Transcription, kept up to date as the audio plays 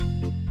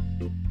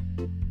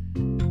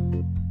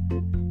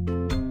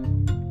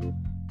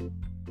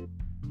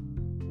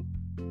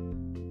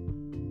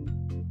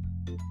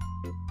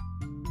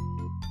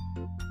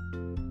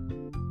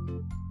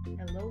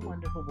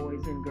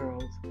boys and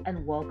girls,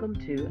 and welcome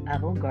to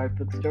Avant-Garde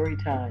Book Story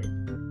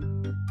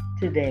Time.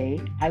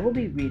 Today, I will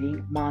be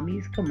reading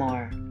Mommy's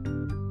Khimar.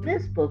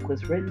 This book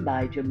was written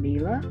by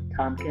Jamilah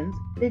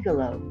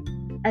Thompkins-Bigelow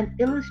and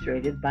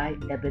illustrated by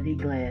Ebony.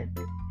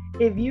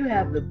 If you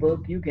have the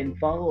book, you can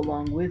follow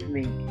along with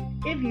me.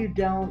 If you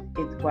don't,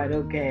 it's quite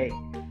okay.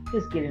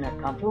 Just get in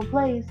a comfortable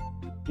place,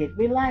 get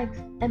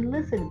relaxed, and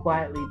listen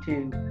quietly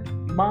to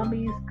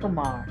Mommy's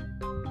Khimar.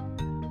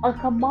 A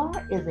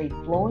khimar is a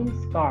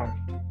flowing scarf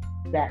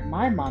that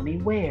my mommy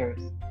wears.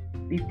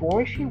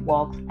 Before she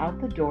walks out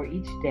the door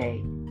each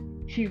day,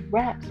 she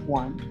wraps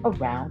one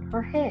around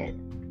her head.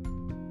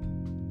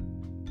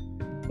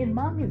 In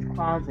mommy's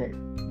closet,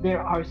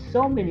 there are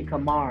so many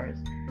khimars,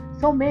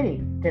 so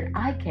many that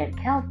I can't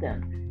count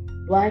them.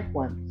 Black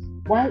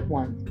ones, white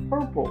ones,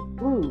 purple,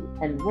 blue,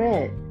 and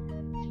red,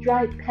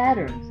 striped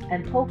patterns,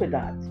 and polka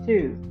dots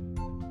too.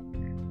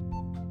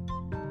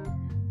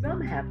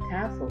 Some have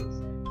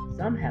tassels,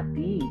 some have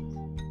beads,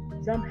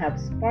 some have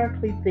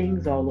sparkly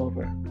things all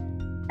over.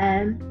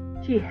 And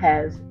she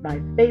has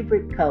my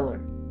favorite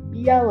color,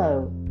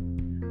 yellow.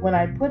 When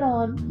I put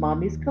on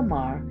mommy's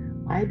khimar,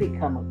 I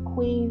become a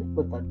queen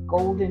with a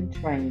golden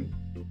train.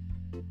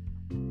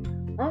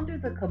 Under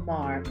the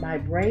khimar, my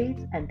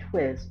braids and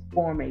twists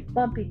form a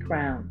bumpy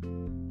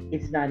crown.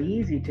 It's not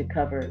easy to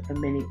cover the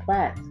many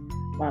plaits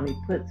mommy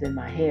puts in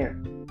my hair.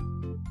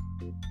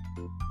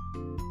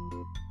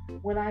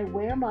 When I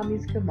wear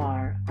mommy's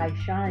khimar, I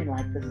shine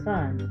like the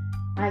sun.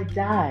 I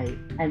die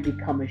and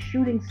become a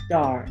shooting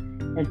star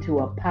into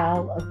a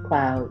pile of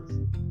clouds.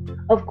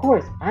 Of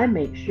course, I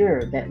make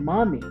sure that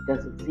mommy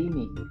doesn't see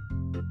me.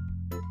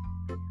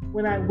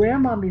 When I wear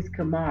mommy's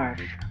khimar,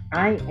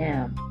 I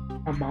am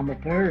a mama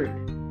bird.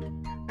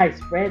 I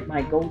spread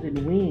my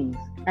golden wings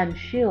and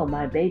shield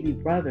my baby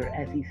brother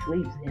as he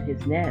sleeps in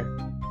his nest.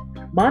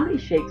 Mommy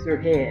shakes her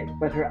head,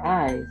 but her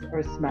eyes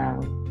are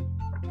smiling.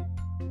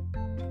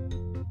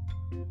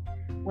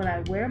 When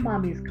I wear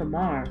mommy's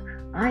khimar,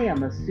 I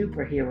am a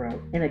superhero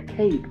in a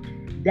cape,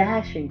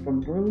 dashing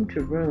from room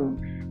to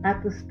room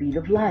at the speed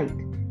of light.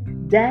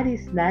 Daddy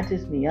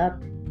snatches me up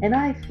and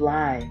I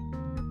fly.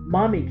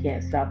 Mommy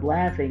can't stop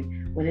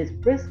laughing when his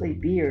bristly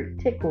beard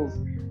tickles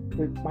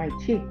with my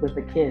cheek with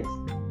a kiss.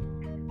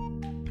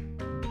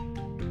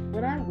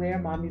 When I wear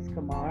mommy's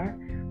khimar,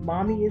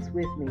 mommy is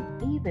with me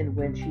even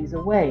when she's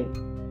away.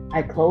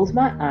 I close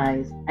my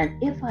eyes,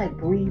 and if I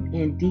breathe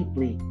in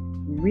deeply,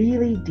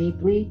 really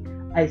deeply,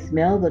 I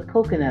smell the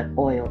coconut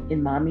oil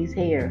in mommy's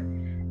hair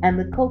and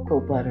the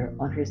cocoa butter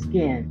on her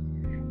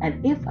skin.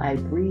 And if I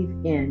breathe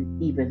in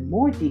even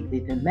more deeply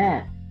than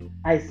that,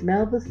 I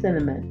smell the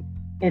cinnamon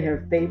in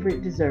her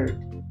favorite dessert.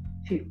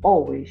 She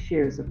always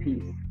shares a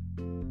piece.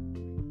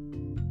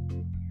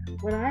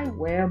 When I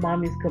wear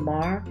mommy's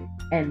khimar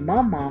and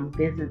mom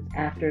visits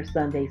after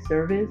Sunday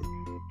service,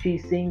 she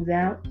sings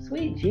out,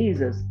 "Sweet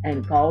Jesus,"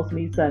 and calls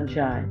me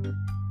sunshine.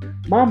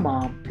 Mom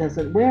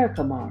doesn't wear a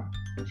khimar.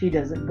 She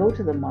doesn't go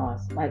to the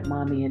mosque like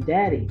mommy and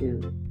daddy do.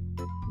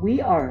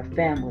 We are a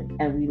family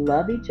and we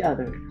love each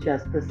other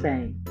just the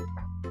same.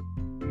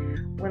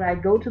 When I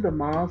go to the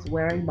mosque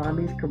wearing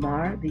mommy's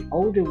khimar, the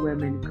older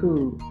women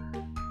coo,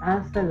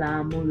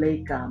 "Assalamu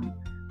alaikum,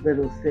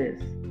 little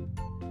sis."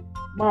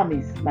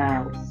 Mommy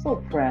smiles, so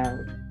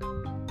proud.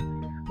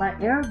 My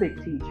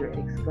Arabic teacher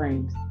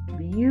exclaims,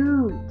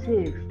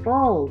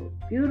 "Beautiful,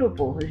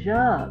 beautiful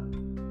hijab."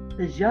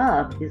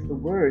 Hijab is the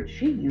word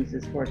she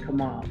uses for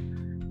khimar.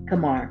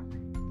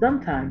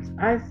 Sometimes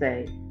I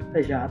say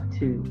hijab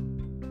too.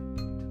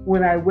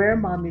 When I wear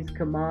mommy's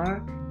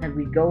khimar and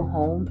we go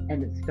home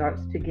and it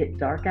starts to get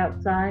dark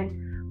outside,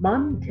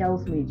 mommy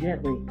tells me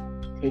gently,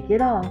 "Take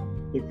it off,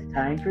 it's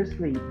time for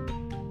sleep."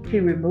 She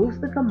removes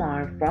the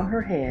khimar from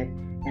her head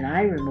and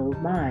I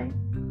remove mine.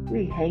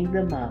 We hang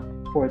them up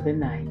for the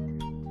night.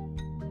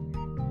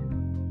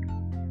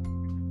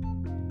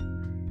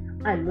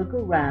 I look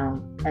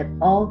around at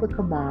all the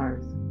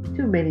khimars,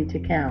 too many to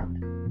count.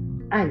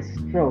 I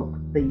stroke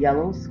the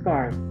yellow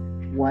scarf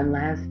one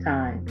last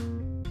time.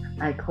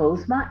 I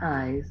close my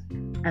eyes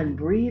and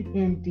breathe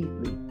in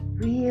deeply,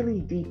 really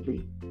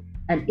deeply.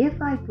 And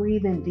if I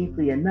breathe in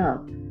deeply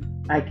enough,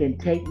 I can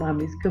take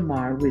mommy's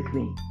khimar with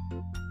me.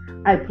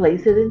 I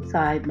place it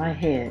inside my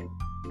head.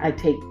 I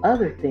take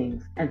other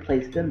things and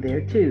place them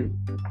there too.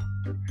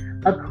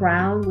 A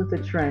crown with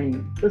a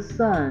train, the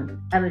sun,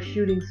 and a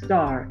shooting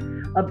star,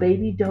 a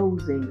baby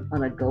dozing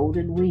on a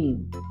golden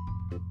wing.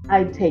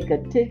 I take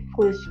a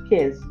ticklish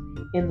kiss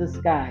in the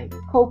sky,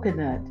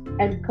 coconut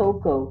and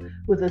cocoa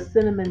with a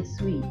cinnamon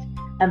sweet,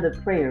 and the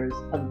prayers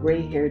of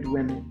gray-haired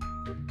women.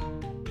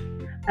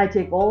 I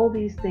take all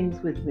these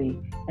things with me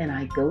and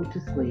I go to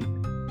sleep.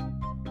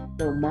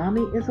 Though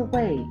mommy is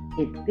away,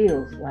 it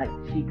feels like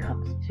she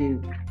comes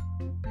too.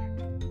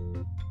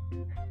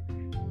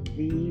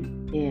 The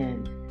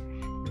end.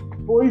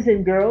 Boys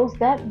and girls,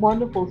 that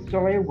wonderful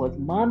story was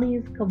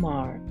Mommy's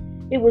Khimar.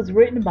 It was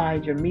written by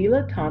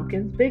Jamilah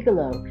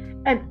Thompkins-Bigelow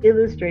and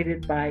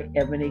illustrated by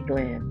Ebony.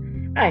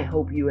 I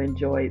hope you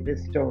enjoyed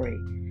this story.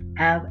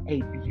 Have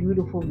a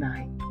beautiful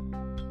night.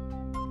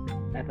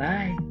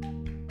 Bye-bye.